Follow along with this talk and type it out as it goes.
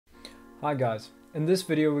Hi guys, in this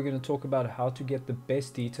video we're going to talk about how to get the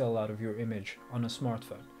best detail out of your image on a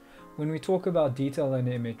smartphone. When we talk about detail in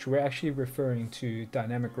an image, we're actually referring to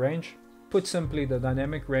dynamic range. Put simply, the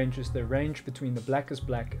dynamic range is the range between the black is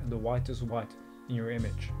black and the white is white in your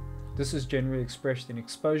image. This is generally expressed in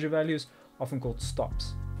exposure values, often called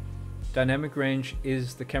stops. Dynamic range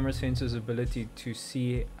is the camera sensor's ability to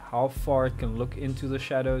see how far it can look into the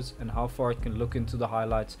shadows and how far it can look into the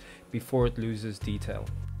highlights before it loses detail.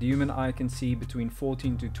 The human eye can see between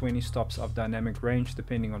 14 to 20 stops of dynamic range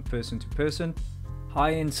depending on person to person.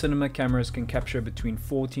 High-end cinema cameras can capture between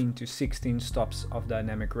 14 to 16 stops of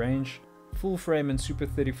dynamic range. Full frame and super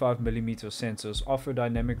 35mm sensors offer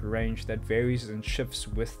dynamic range that varies and shifts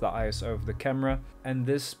with the ISO of the camera, and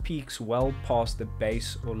this peaks well past the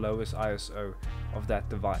base or lowest ISO of that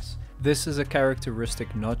device. This is a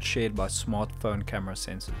characteristic not shared by smartphone camera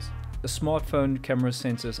sensors. The smartphone camera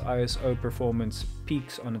sensor's ISO performance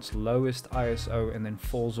peaks on its lowest ISO and then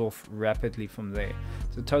falls off rapidly from there.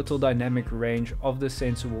 The total dynamic range of the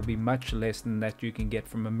sensor will be much less than that you can get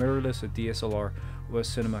from a mirrorless, a DSLR, or a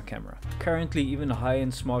cinema camera. Currently, even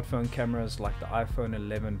high-end smartphone cameras like the iPhone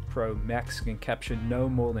 11 Pro Max can capture no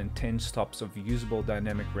more than 10 stops of usable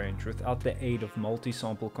dynamic range without the aid of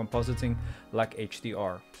multi-sample compositing like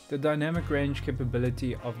HDR. The dynamic range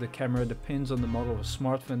capability of the camera depends on the model of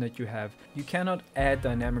smartphone that you have. You cannot add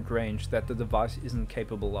dynamic range that the device isn't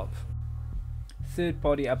capable of.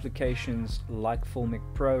 Third-party applications like Filmic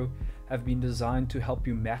Pro have been designed to help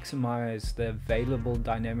you maximize the available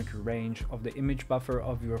dynamic range of the image buffer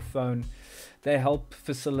of your phone. They help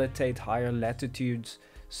facilitate higher latitudes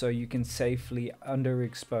so you can safely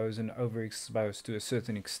underexpose and overexpose to a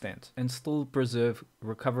certain extent and still preserve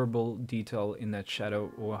recoverable detail in that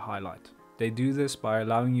shadow or highlight. They do this by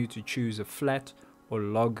allowing you to choose a flat or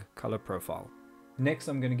log color profile. Next,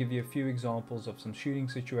 I'm going to give you a few examples of some shooting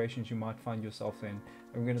situations you might find yourself in, and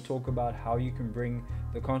we're going to talk about how you can bring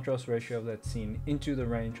the contrast ratio of that scene into the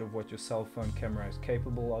range of what your cell phone camera is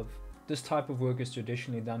capable of. This type of work is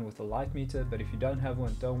traditionally done with a light meter, but if you don't have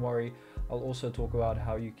one, don't worry. I'll also talk about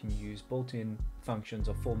how you can use built-in functions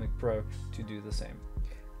of Filmic Pro to do the same.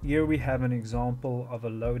 Here we have an example of a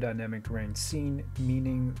low dynamic range scene,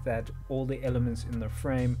 meaning that all the elements in the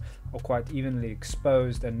frame are quite evenly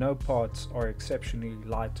exposed and no parts are exceptionally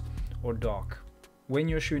light or dark. When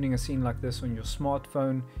you're shooting a scene like this on your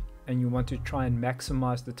smartphone and you want to try and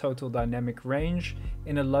maximize the total dynamic range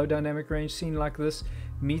in a low dynamic range scene like this,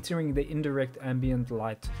 metering the indirect ambient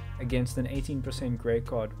light against an 18% gray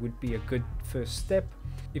card would be a good first step.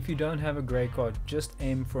 If you don't have a gray card, just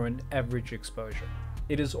aim for an average exposure.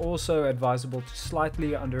 It is also advisable to slightly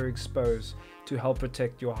underexpose to help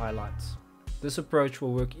protect your highlights. This approach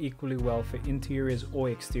will work equally well for interiors or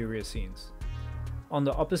exterior scenes. On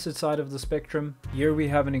the opposite side of the spectrum, here we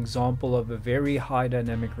have an example of a very high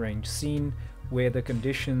dynamic range scene where the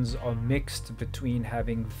conditions are mixed between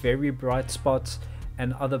having very bright spots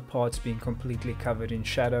and other parts being completely covered in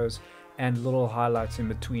shadows and little highlights in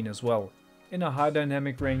between as well. In a high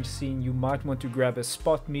dynamic range scene, you might want to grab a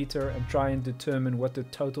spot meter and try and determine what the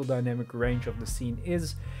total dynamic range of the scene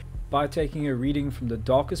is by taking a reading from the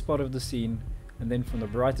darkest part of the scene and then from the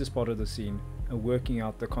brightest part of the scene and working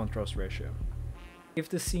out the contrast ratio. If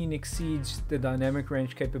the scene exceeds the dynamic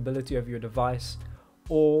range capability of your device,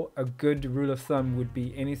 or a good rule of thumb would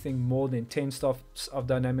be anything more than 10 stops of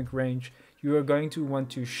dynamic range, you are going to want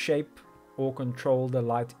to shape or control the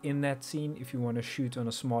light in that scene if you want to shoot on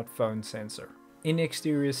a smartphone sensor. In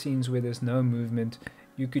exterior scenes where there's no movement,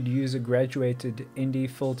 you could use a graduated ND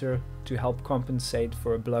filter to help compensate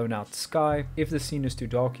for a blown out sky. If the scene is too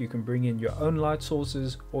dark, you can bring in your own light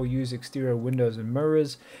sources or use exterior windows and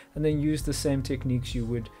mirrors, and then use the same techniques you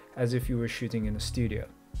would as if you were shooting in a studio.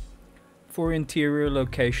 For interior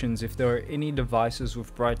locations, if there are any devices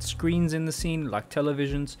with bright screens in the scene like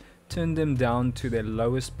televisions, turn them down to their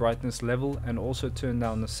lowest brightness level and also turn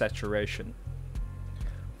down the saturation.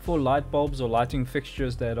 For light bulbs or lighting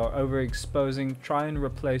fixtures that are overexposing, try and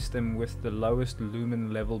replace them with the lowest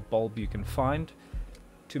lumen level bulb you can find.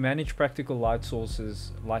 To manage practical light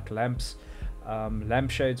sources like lamps,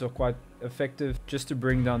 lampshades are quite effective just to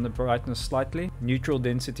bring down the brightness slightly. Neutral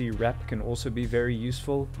density wrap can also be very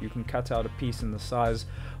useful. You can cut out a piece in the size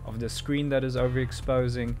of the screen that is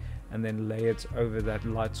overexposing and then lay it over that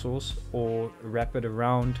light source, or wrap it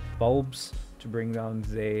around bulbs to bring down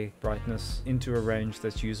their brightness into a range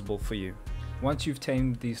that's usable for you. Once you've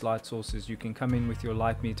tamed these light sources, you can come in with your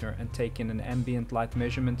light meter and take in an ambient light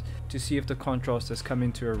measurement to see if the contrast has come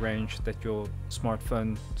into a range that your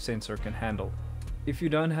smartphone sensor can handle. If you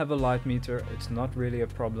don't have a light meter, it's not really a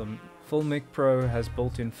problem. Filmic Pro has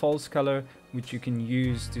built-in false color, which you can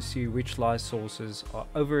use to see which light sources are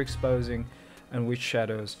overexposing and which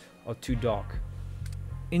shadows are too dark.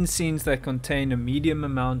 In scenes that contain a medium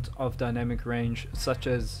amount of dynamic range, such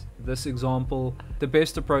as this example, the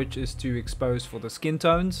best approach is to expose for the skin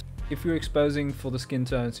tones. If you're exposing for the skin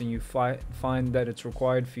tones and you find that it's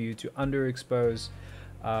required for you to underexpose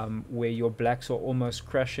where your blacks are almost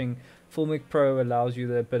crashing, Filmic Pro allows you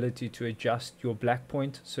the ability to adjust your black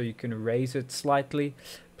point so you can raise it slightly.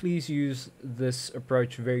 Please use this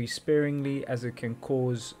approach very sparingly, as it can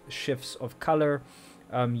cause shifts of color,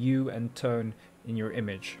 hue and tone in your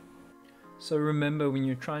image. So remember, when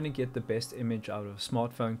you're trying to get the best image out of a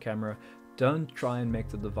smartphone camera, don't try and make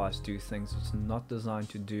the device do things it's not designed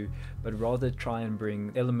to do, but rather try and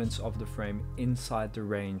bring elements of the frame inside the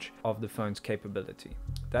range of the phone's capability.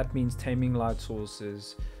 That means taming light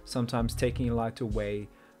sources, sometimes taking light away,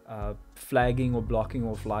 flagging or blocking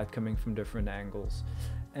off light coming from different angles,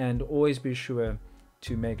 and always be sure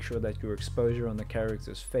to make sure that your exposure on the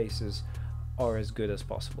characters' faces are as good as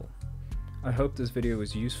possible. I hope this video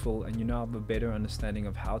was useful and you now have a better understanding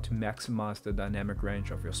of how to maximize the dynamic range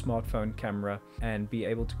of your smartphone camera and be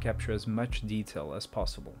able to capture as much detail as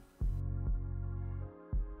possible.